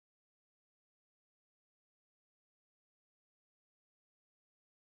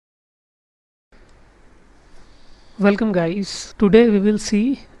Welcome guys. Today we will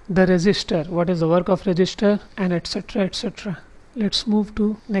see the resistor, what is the work of resistor, and etc etc. Let's move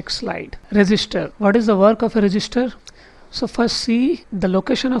to next slide. Resistor. What is the work of a resistor? So first see the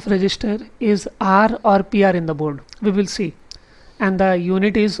location of resistor is R or PR in the board. We will see. And the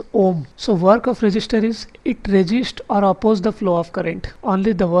unit is ohm. So work of resistor is it resist or oppose the flow of current.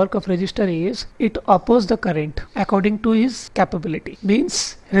 Only the work of resistor is it oppose the current according to his capability.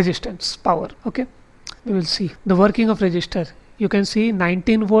 Means resistance, power. Okay. We will see the working of resistor. You can see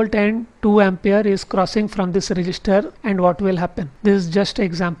 19 volt and 2 ampere is crossing from this resistor, and what will happen? This is just an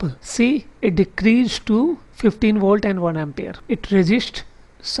example. See, it decreased to 15 volt and 1 ampere. It resists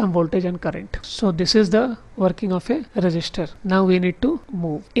some voltage and current. So this is the working of a resistor. Now we need to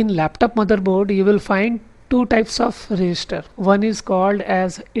move. In laptop motherboard you will find two types of resistor. One is called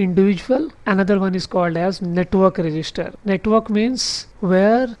as individual, another one is called as network resistor. Network means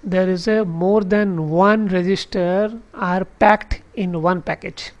where there is a more than one resistor are packed in one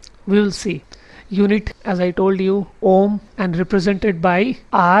package. We will see. Unit, as I told you, ohm, and represented by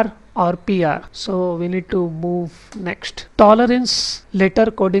R or PR. So we need to move next. Tolerance letter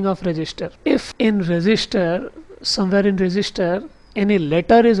coding of resistor. If in resistor, somewhere in resistor, any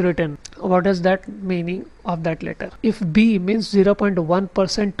letter is written, what is that meaning of that letter? If B means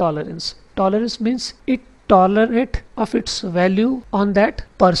 0.1% tolerance, tolerance means it tolerate of its value on that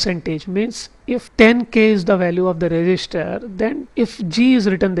percentage. Means if 10k is the value of the resistor, then if G is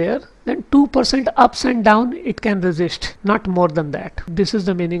written there, then 2% ups and down it can resist, not more than that. This is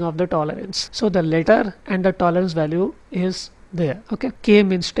the meaning of the tolerance. So the letter and the tolerance value is there. Okay, K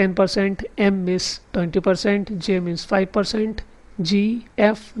means 10%, M means 20%, J means 5%, G,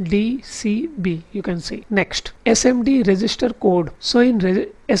 F, D, C, B. You can see. Next, SMD resistor code. So in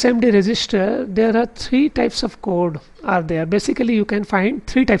SMD resistor there are three types of code are there. Basically you can find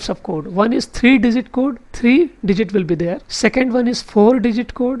three types of code. One is 3-digit code, 3 digit will be there. Second one is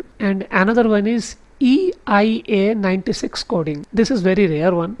 4-digit code, and another one is EIA 96 coding. This is very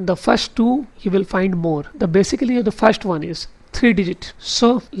rare one. The first two you will find more. Basically the first one is 3-digit.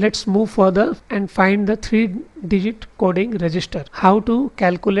 So let's move further and find the 3-digit coding resistor. How to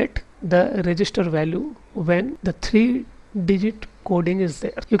calculate the resistor value when the 3-digit coding is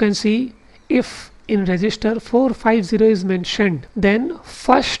there. You can see if in resistor 450 is mentioned, then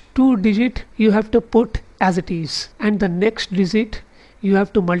first 2 digit you have to put as it is, and the next digit you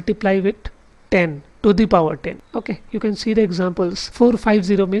have to multiply with 10 to the power 10. Okay, you can see the examples.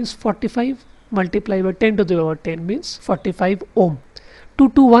 450 means 45 multiply by 10 to the power 10 means 45 ohm.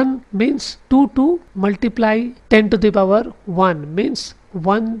 221 means 2 multiply 10 to the power 1 means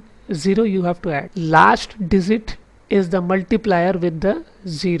 10 you have to add. Last digit is the multiplier with the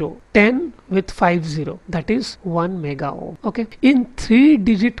 0. 10 with 50, that is 1 mega ohm. Okay, in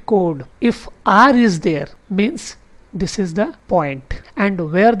 3-digit code if R is there means this is the point,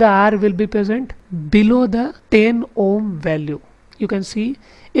 and where the R will be present? Below the 10 ohm value. You can see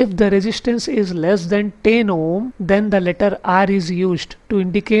if the resistance is less than 10 ohm, then the letter R is used to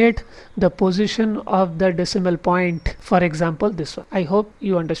indicate the position of the decimal point. For example, this one. I hope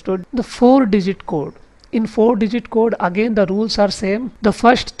you understood. The 4-digit code. In 4-digit code again the rules are same. The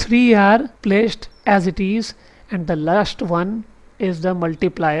first 3 are placed as it is, and the last one is the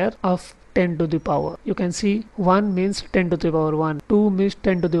multiplier of 10 to the power. You can see 1 means 10 to the power 1, 2 means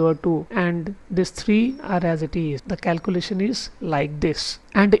 10 to the power 2, and these 3 are as it is. The calculation is like this.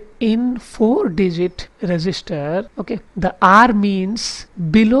 And in 4-digit resistor, okay, the R means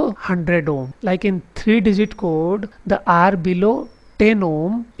below 100 ohm. Like in 3-digit code, the R below 10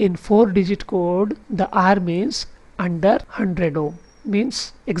 ohm. In 4-digit code, the R means under 100 ohm.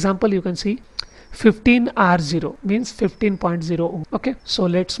 Means example you can see 15R0 means 15.0 ohm. Okay, so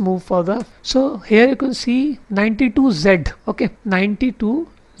let's move further. So here you can see 92Z. Okay,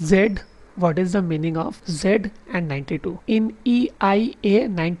 92Z. What is the meaning of Z and 92 in EIA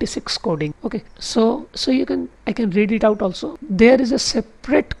 96 coding? Okay, so I can read it out also. There is a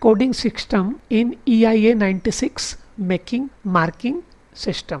separate coding system in EIA 96 marking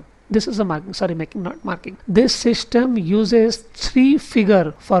system. This is a marking, sorry, making, not marking. This system uses 3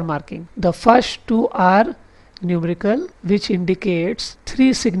 figure for marking. The first 2 are numerical, which indicates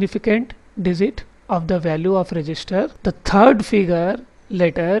 3 significant digit of the value of resistor. The third figure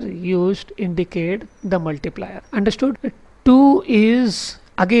letter used indicate the multiplier. Understood? 2 is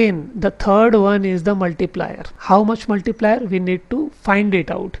again the third one is the multiplier. How much multiplier? We need to find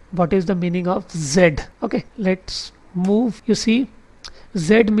it out. What is the meaning of Z? Okay, let's move. You see,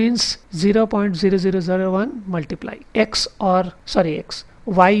 Z means 0.0001 multiply X, or sorry X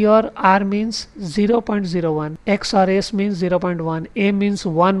Y or R means 0.01, X or S means 0.1, A means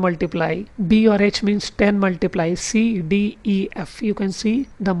 1 multiply, B or H means 10 multiply, C, D, E, F. You can see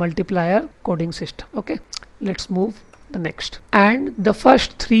the multiplier coding system. Okay, let's move the next. And the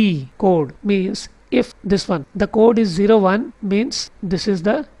first three code means if this one, the code is 01 means this is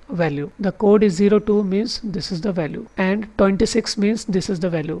the value, the code is 02 means this is the value, and 26 means this is the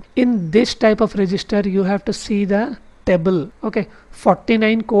value. In this type of register you have to see the table. Okay,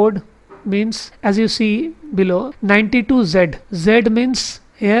 49 code means, as you see below, 92Z, Z means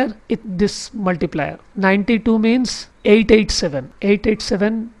here this multiplier, 92 means 887,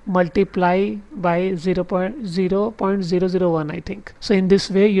 887 multiply by 0.001, I think. So in this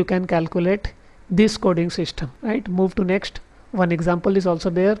way you can calculate this coding system, right? Move to next. One example is also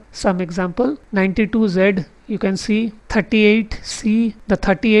there. Some example, 92Z, you can see 38C, the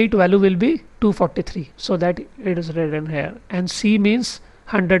 38 value will be 243, so that it is written here, and C means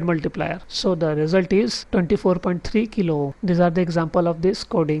 100 multiplier, so the result is 24.3 kilo ohm. These are the example of this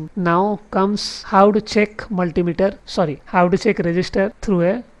coding. Now comes how to check multimeter, how to check resistor through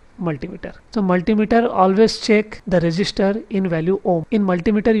a multimeter. So multimeter always check the resistor in value ohm. In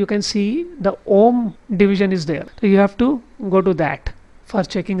multimeter you can see the ohm division is there, so you have to go to that for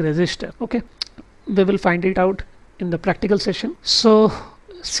checking resistor. Okay, we will find it out in the practical session. So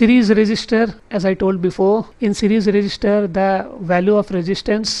series resistor, as I told before, in series resistor the value of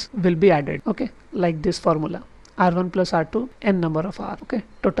resistance will be added. Okay, like this formula, R1 plus R2 n number of R. Okay,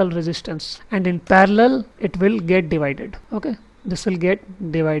 total resistance, and in parallel it will get divided. Okay, this will get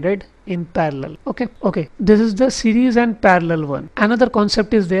divided in parallel. Okay, this is the series and parallel one. Another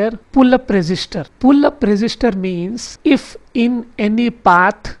concept is there, pull up resistor. Pull up resistor means if in any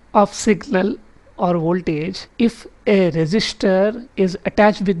path of signal or voltage, if a resistor is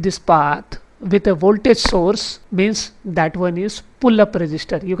attached with this path with a voltage source, means that one is pull up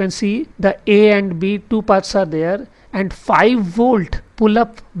resistor. You can see the A and B, two paths are there, and 5 volt pull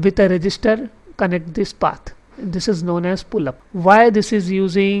up with a resistor connect this path. This is known as pull up. Why this is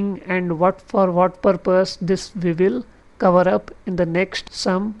using and for what purpose, this we will cover up in the next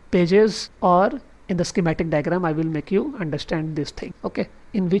some pages, or in the schematic diagram I will make you understand this thing. Okay,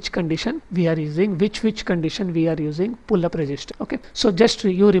 in which condition we are using, which condition we are using pull up resistor. Okay, so just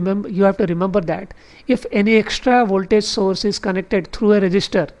you have to remember that if any extra voltage source is connected through a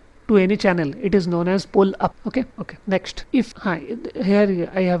resistor to any channel, it is known as pull up. Okay, next, if here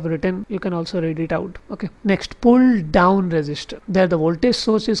I have written, you can also read it out. Okay, next, pull down resistor. There the voltage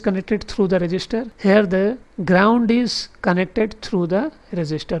source is connected through the resistor, here the ground is connected through the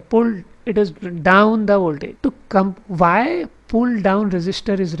resistor. Pull, it is down the voltage. To come, why pull down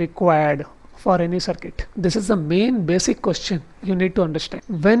resistor is required for any circuit? This is the main basic question you need to understand.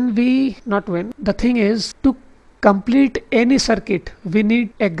 The thing is, to complete any circuit we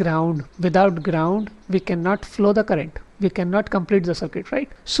need a ground. Without ground we cannot flow the current, we cannot complete the circuit, right?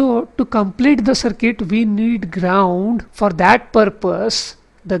 So to complete the circuit we need ground. For that purpose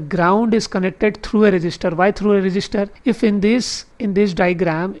the ground is connected through a resistor. Why through a resistor? If in this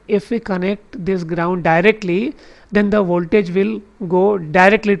diagram, if we connect this ground directly, then the voltage will go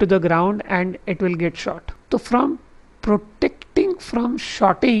directly to the ground and it will get short. So from protecting from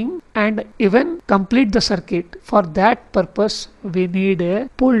shorting and even complete the circuit, for that purpose we need a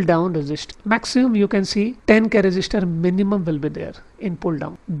pull down resistor. Maximum you can see 10k resistor minimum will be there in pull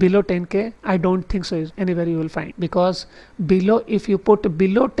down. Below 10k I don't think so is anywhere you will find, because below, if you put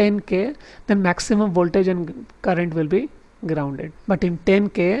below 10k, then maximum voltage and current will be grounded, but in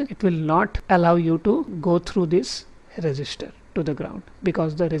 10k it will not allow you to go through this resistor to the ground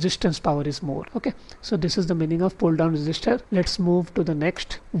because the resistance power is more. Okay, so this is the meaning of pull down resistor. Let's move to the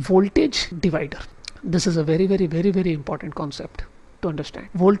next, voltage divider. This is a very important concept to understand.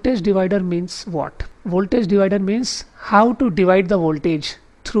 Voltage divider means what? Voltage divider means how to divide the voltage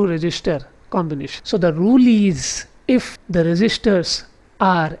through resistor combination. So the rule is, if the resistors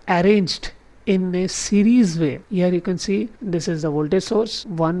are arranged in a series way, here you can see this is the voltage source,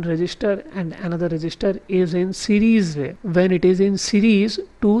 one resistor and another resistor is in series way. When it is in series,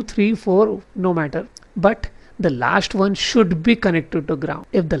 2, 3, 4 no matter, but the last one should be connected to ground.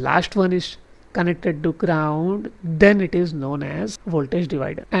 If the last one is connected to ground, then it is known as voltage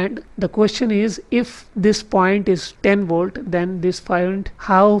divider. And the question is, if this point is 10 volt, then this point,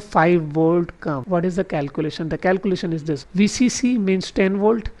 how 5 volt come? What is the calculation? The calculation is this: VCC means 10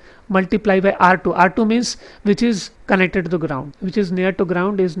 volt multiply by R2. R2 means which is connected to the ground, which is near to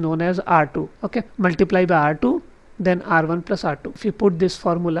ground is known as R2. Okay, multiply by R2, then R1 plus R2. If you put this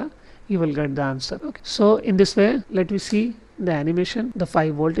formula, you will get the answer. Okay, so in this way, let me see the animation, the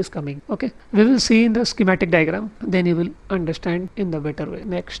 5 volt is coming. Okay, we will see in the schematic diagram, then you will understand in the better way.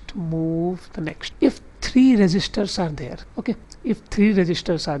 Next, move the next. If 3 resistors are there, okay, if 3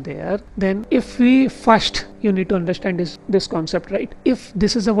 resistors are there, then if we first, you need to understand this concept, right? If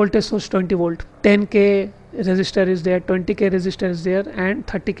this is a voltage source 20 volt, 10k resistor is there, 20k resistor is there, and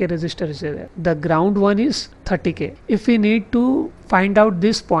 30k resistor is there. The ground one is 30k. If we need to find out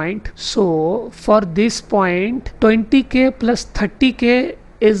this point, so for this point 20k plus 30k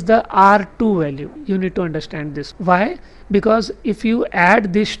is the R2 value. You need to understand this. Why? Because if you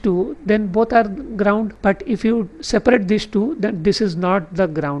add these two, then both are ground, but if you separate these two, then this is not the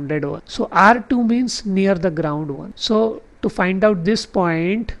grounded one. So R2 means near the ground one. So to find out this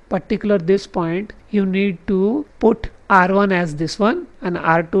point, particular this point, you need to put R1 as this one and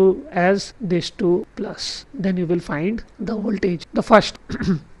R2 as this two plus. Then you will find the voltage. The first,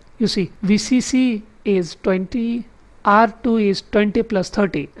 you see, VCC is 20, R2 is 20 plus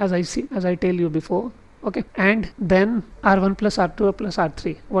 30, as I tell you before. Okay, and then R1 plus R2 plus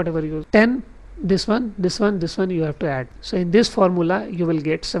R3, whatever you 10, this one you have to add. So in this formula you will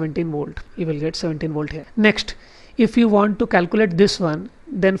get 17 volt. You will get 17 volt here. Next, if you want to calculate this one,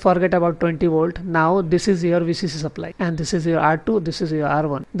 then forget about 20 volt. Now this is your VCC supply and this is your R2, this is your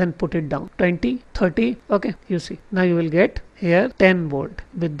R1. Then put it down 20, 30. Okay, you see, now you will get here 10 volt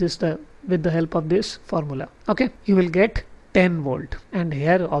with this with the help of this formula. Okay, you will get 10 volt, and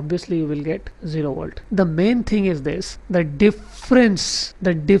here obviously you will get 0 volt. The main thing is this: the difference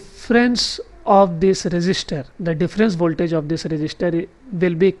of this resistor, the difference voltage of this resistor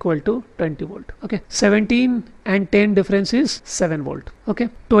will be equal to 20 volt. Okay, 17 and 10 difference is 7 volt. Okay,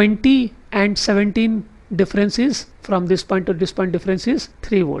 20 and 17 difference is from this point to this point difference is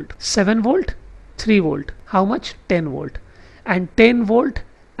 3 volt. 7 volt, 3 volt. How much? 10 volt. And 10 volt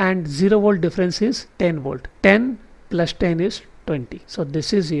and 0 volt difference is 10 volt. 10 plus 10 is 20. So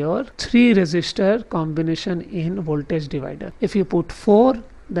this is your 3 resistor combination in voltage divider. If you put 4,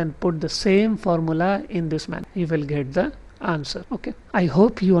 then put the same formula in this manner, you will get the answer. Okay, I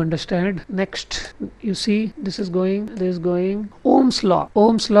hope you understand. Next, you see, this is going Ohm's law.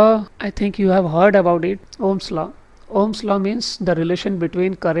 Ohm's law, I think you have heard about it. Ohm's law. Ohm's law means the relation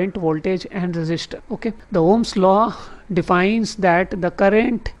between current, voltage and resistor. Okay, the Ohm's law defines that the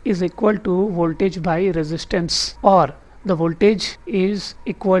current is equal to voltage by resistance, or the voltage is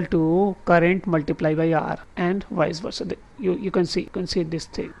equal to current multiplied by R, and vice versa. You can see this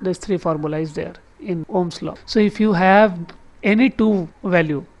thing. This 3 formula is there in Ohm's law. So if you have any 2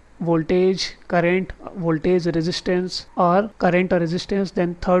 value, voltage, current, voltage, resistance, or current or resistance,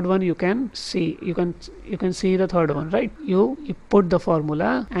 then third one you can see. You can see the third one, right? You put the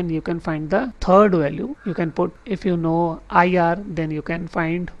formula and you can find the third value. You can put, if you know IR, then you can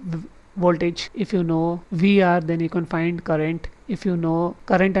find voltage. If you know VR, then you can find current. If you know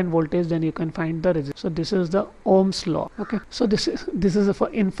current and voltage, then you can find the resistance. So this is the Ohm's law. Okay, so this is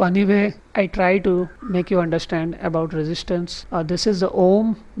in funny way I try to make you understand about resistance. This is the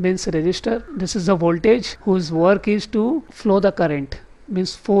Ohm, means resistor. This is the voltage, whose work is to flow the current,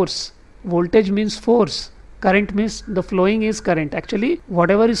 means force. Voltage means force. Current means the flowing is current. Actually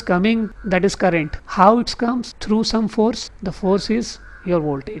whatever is coming, that is current. How it comes? Through some force. The force is your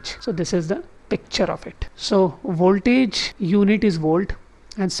voltage. So this is the picture of it. So voltage unit is volt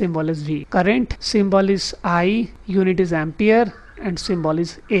and symbol is V. Current symbol is I, unit is ampere and symbol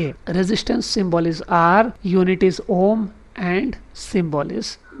is A. Resistance symbol is R, unit is ohm and symbol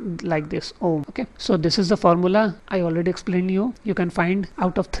is like this, ohm. Okay, so this is the formula I already explained you. You can find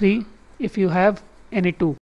out of 3 if you have any 2.